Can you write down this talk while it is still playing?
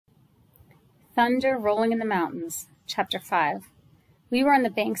Thunder Rolling in the Mountains, Chapter 5. We were on the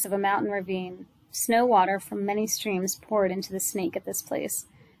banks of a mountain ravine. Snow water from many streams poured into the Snake at this place.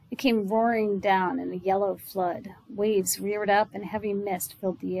 It came roaring down in a yellow flood. Waves reared up and heavy mist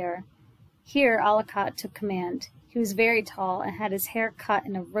filled the air. Here Aloud took command. He was very tall and had his hair cut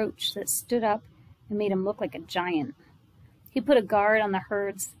in a roach that stood up and made him look like a giant. He put a guard on the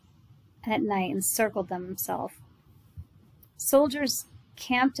herds at night and circled them himself. Soldiers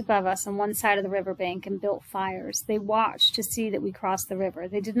camped above us on one side of the riverbank and built fires. They watched to see that we crossed the river.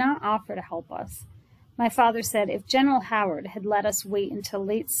 They did not offer to help us. My father said if General Howard had let us wait until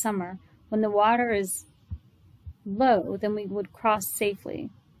late summer, when the water is low, then we would cross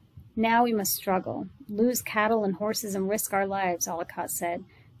safely. Now we must struggle, lose cattle and horses and risk our lives, Aloud said.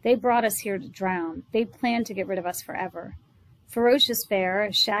 They brought us here to drown. They planned to get rid of us forever. Ferocious Bear,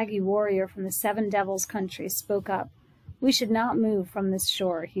 a shaggy warrior from the Seven Devils country, spoke up. We should not move from this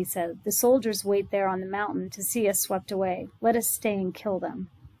shore, he said. The soldiers wait there on the mountain to see us swept away. Let us stay and kill them.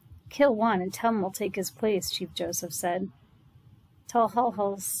 Kill one and tell him we'll take his place, Chief Joseph said.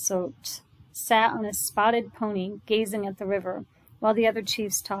 Tulhulhulsot sat on his spotted pony, gazing at the river, while the other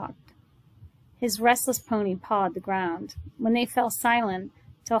chiefs talked. His restless pony pawed the ground. When they fell silent,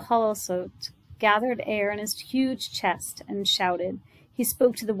 Tulhulhulsot gathered air in his huge chest and shouted. He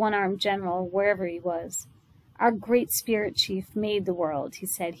spoke to the one-armed general wherever he was. Our great spirit chief made the world, he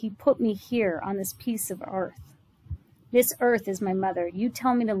said. He put me here on this piece of earth. This earth is my mother. You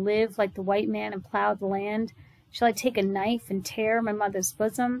tell me to live like the white man and plow the land. Shall I take a knife and tear my mother's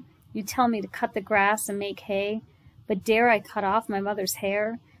bosom? You tell me to cut the grass and make hay. But dare I cut off my mother's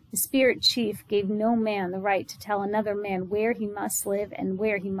hair? The spirit chief gave no man the right to tell another man where he must live and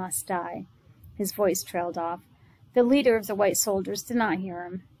where he must die. His voice trailed off. The leader of the white soldiers did not hear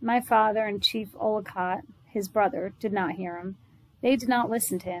him. My father and Chief Aloud, his brother, did not hear him. They did not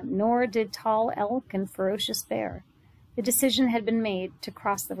listen to him, nor did Tall Elk and Ferocious Bear. The decision had been made to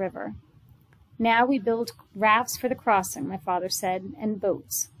cross the river. Now we build rafts for the crossing, my father said, and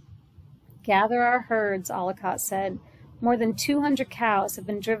boats. Gather our herds, Aloud said. More than 200 cows have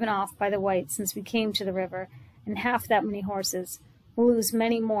been driven off by the whites since we came to the river, and half that many horses. We'll lose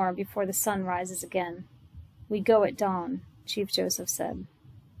many more before the sun rises again. We go at dawn, Chief Joseph said.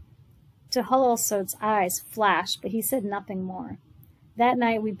 Tulhulhulsot's eyes flashed, but he said nothing more. That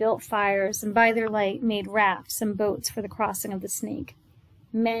night we built fires, and by their light made rafts and boats for the crossing of the Snake.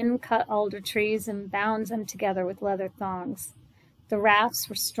 Men cut alder trees and bound them together with leather thongs. The rafts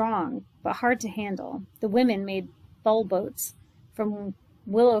were strong, but hard to handle. The women made bull boats from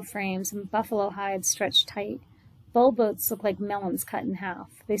willow frames and buffalo hides stretched tight. Bull boats look like melons cut in half.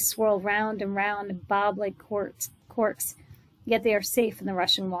 They swirl round and bob like corks, yet they are safe in the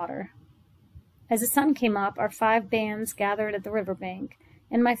rushing water. As the sun came up, our 5 bands gathered at the riverbank.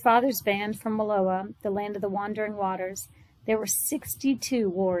 In my father's band from Maloa, the land of the wandering waters, there were 62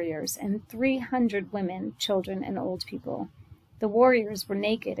 warriors and 300 women, children, and old people. The warriors were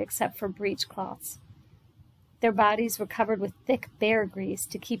naked except for breechcloths. Their bodies were covered with thick bear grease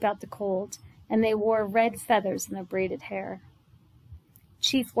to keep out the cold, and they wore red feathers in their braided hair.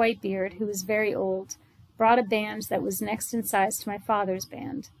 Chief Whitebeard, who was very old, brought a band that was next in size to my father's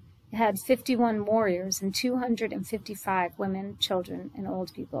band. It had 51 warriors and 255 women, children, and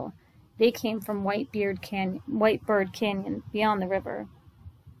old people. They came from Whitebird Canyon, beyond the river.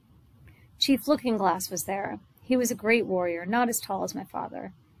 Chief Looking Glass was there. He was a great warrior, not as tall as my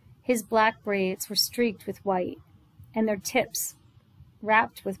father. His black braids were streaked with white, and their tips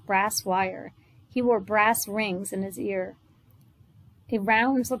wrapped with brass wire. He wore brass rings in his ear. A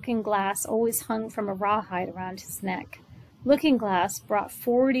round Looking Glass always hung from a rawhide around his neck. Looking Glass brought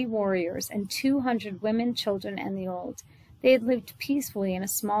 40 warriors and 200 women, children, and the old. They had lived peacefully in a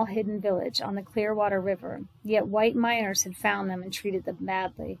small hidden village on the Clearwater River, yet white miners had found them and treated them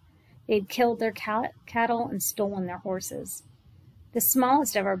badly. They had killed their cattle and stolen their horses. The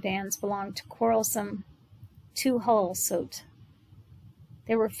smallest of our bands belonged to quarrelsome Tulhulhulsot.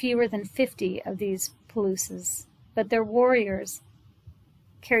 There were fewer than 50 of these Palousas, but their warriors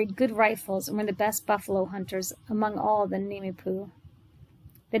carried good rifles and were the best buffalo hunters among all the Nimipu.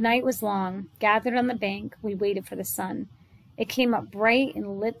 The night was long. Gathered on the bank, we waited for the sun. It came up bright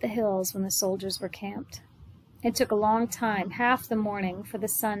and lit the hills when the soldiers were camped. It took a long time, half the morning, for the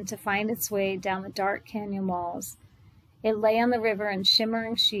sun to find its way down the dark canyon walls. It lay on the river in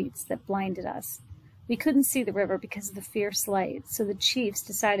shimmering sheets that blinded us. We couldn't see the river because of the fierce light, so the chiefs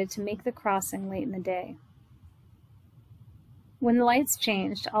decided to make the crossing late in the day. When the lights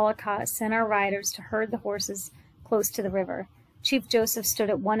changed, Aloud sent our riders to herd the horses close to the river. Chief Joseph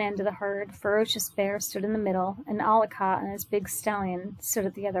stood at one end of the herd, Ferocious Bear stood in the middle, and Aloud and his big stallion stood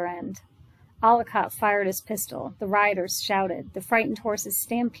at the other end. Alucot fired his pistol. The riders shouted. The frightened horses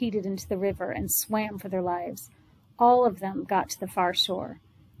stampeded into the river and swam for their lives. All of them got to the far shore.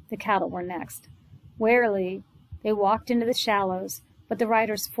 The cattle were next. Warily, they walked into the shallows, but the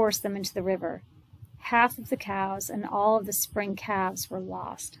riders forced them into the river. Half of the cows and all of the spring calves were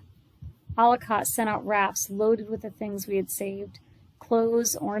lost. Alucot sent out rafts loaded with the things we had saved: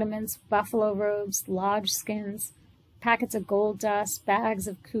 clothes, ornaments, buffalo robes, lodge skins, packets of gold dust, bags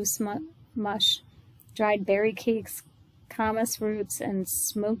of coos mush, dried berry cakes, camas roots, and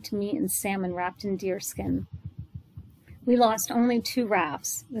smoked meat and salmon wrapped in deerskin. We lost only 2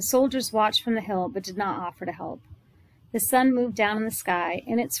 rafts. The soldiers watched from the hill but did not offer to help. The sun moved down in the sky.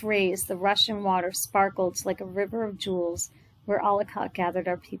 In its rays, the rushing water sparkled like a river of jewels where Alucot gathered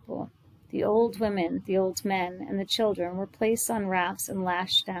our people. The old women, the old men, and the children were placed on rafts and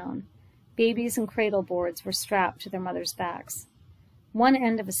lashed down. Babies and cradle boards were strapped to their mothers' backs. One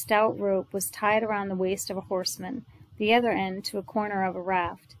end of a stout rope was tied around the waist of a horseman, the other end to a corner of a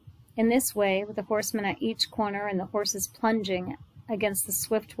raft. In this way, with the horsemen at each corner and the horses plunging against the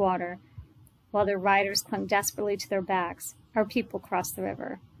swift water, while their riders clung desperately to their backs, our people crossed the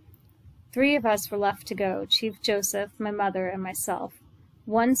river. 3 of us were left to go: Chief Joseph, my mother, and myself.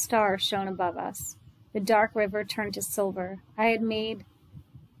 1 star shone above us. The dark river turned to silver. I had made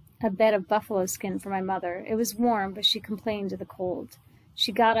a bed of buffalo skin for my mother. It was warm, but she complained of the cold.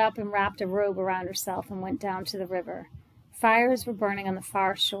 She got up and wrapped a robe around herself and went down to the river. Fires were burning on the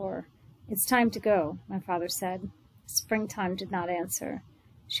far shore. "It's time to go," my father said. Springtime did not answer.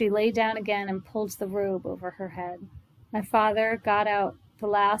 She lay down again and pulled the robe over her head. My father got out the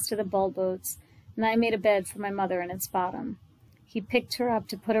last of the bull boats, and I made a bed for my mother in its bottom. He picked her up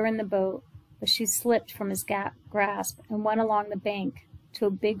to put her in the boat, but she slipped from his grasp and went along the bank to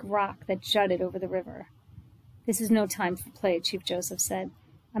a big rock that jutted over the river. "This is no time for play," Chief Joseph said.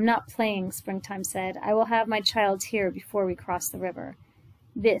 "I'm not playing," Springtime said. "I will have my child here before we cross the river.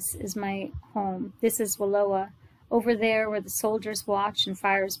 This is my home. This is Wallowa. Over there, where the soldiers watch and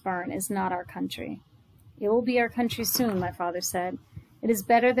fires burn, is not our country." "It will be our country soon," my father said. "It is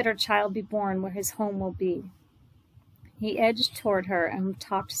better that our child be born where his home will be." He edged toward her and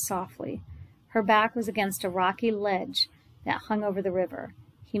talked softly. Her back was against a rocky ledge that hung over the river.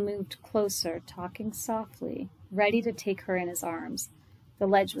 He moved closer, talking softly, ready to take her in his arms. The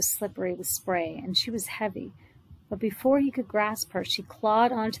ledge was slippery with spray, and she was heavy, but before he could grasp her, she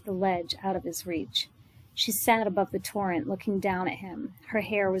clawed onto the ledge out of his reach. She sat above the torrent, looking down at him. Her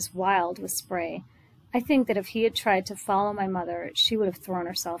hair was wild with spray. I think that if he had tried to follow my mother, she would have thrown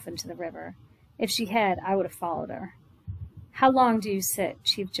herself into the river. If she had, I would have followed her. "How long do you sit?"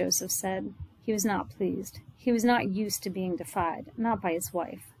 Chief Joseph said. He was not pleased. He was not used to being defied, not by his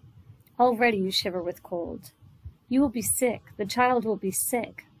wife. "Already you shiver with cold." "You will be sick. The child will be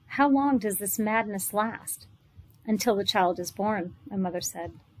sick. How long does this madness last?" "Until the child is born," my mother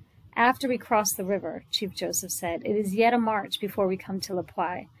said. "After we cross the river," Chief Joseph said, "it is yet a march before we come to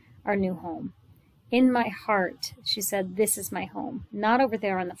Lapwai, our new home." "In my heart," she said, "this is my home, not over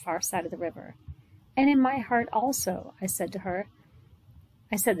there on the far side of the river." "And in my heart also," I said to her.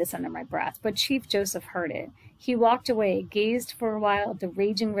 I said this under my breath, but Chief Joseph heard it. He walked away, gazed for a while at the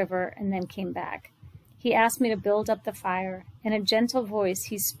raging river, and then came back. He asked me to build up the fire. In a gentle voice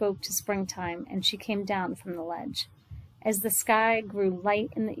he spoke to Springtime, and she came down from the ledge. As the sky grew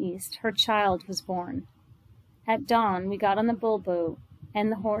light in the east, her child was born. At dawn we got on the bull boat,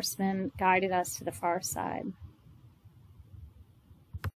 and the horsemen guided us to the far side.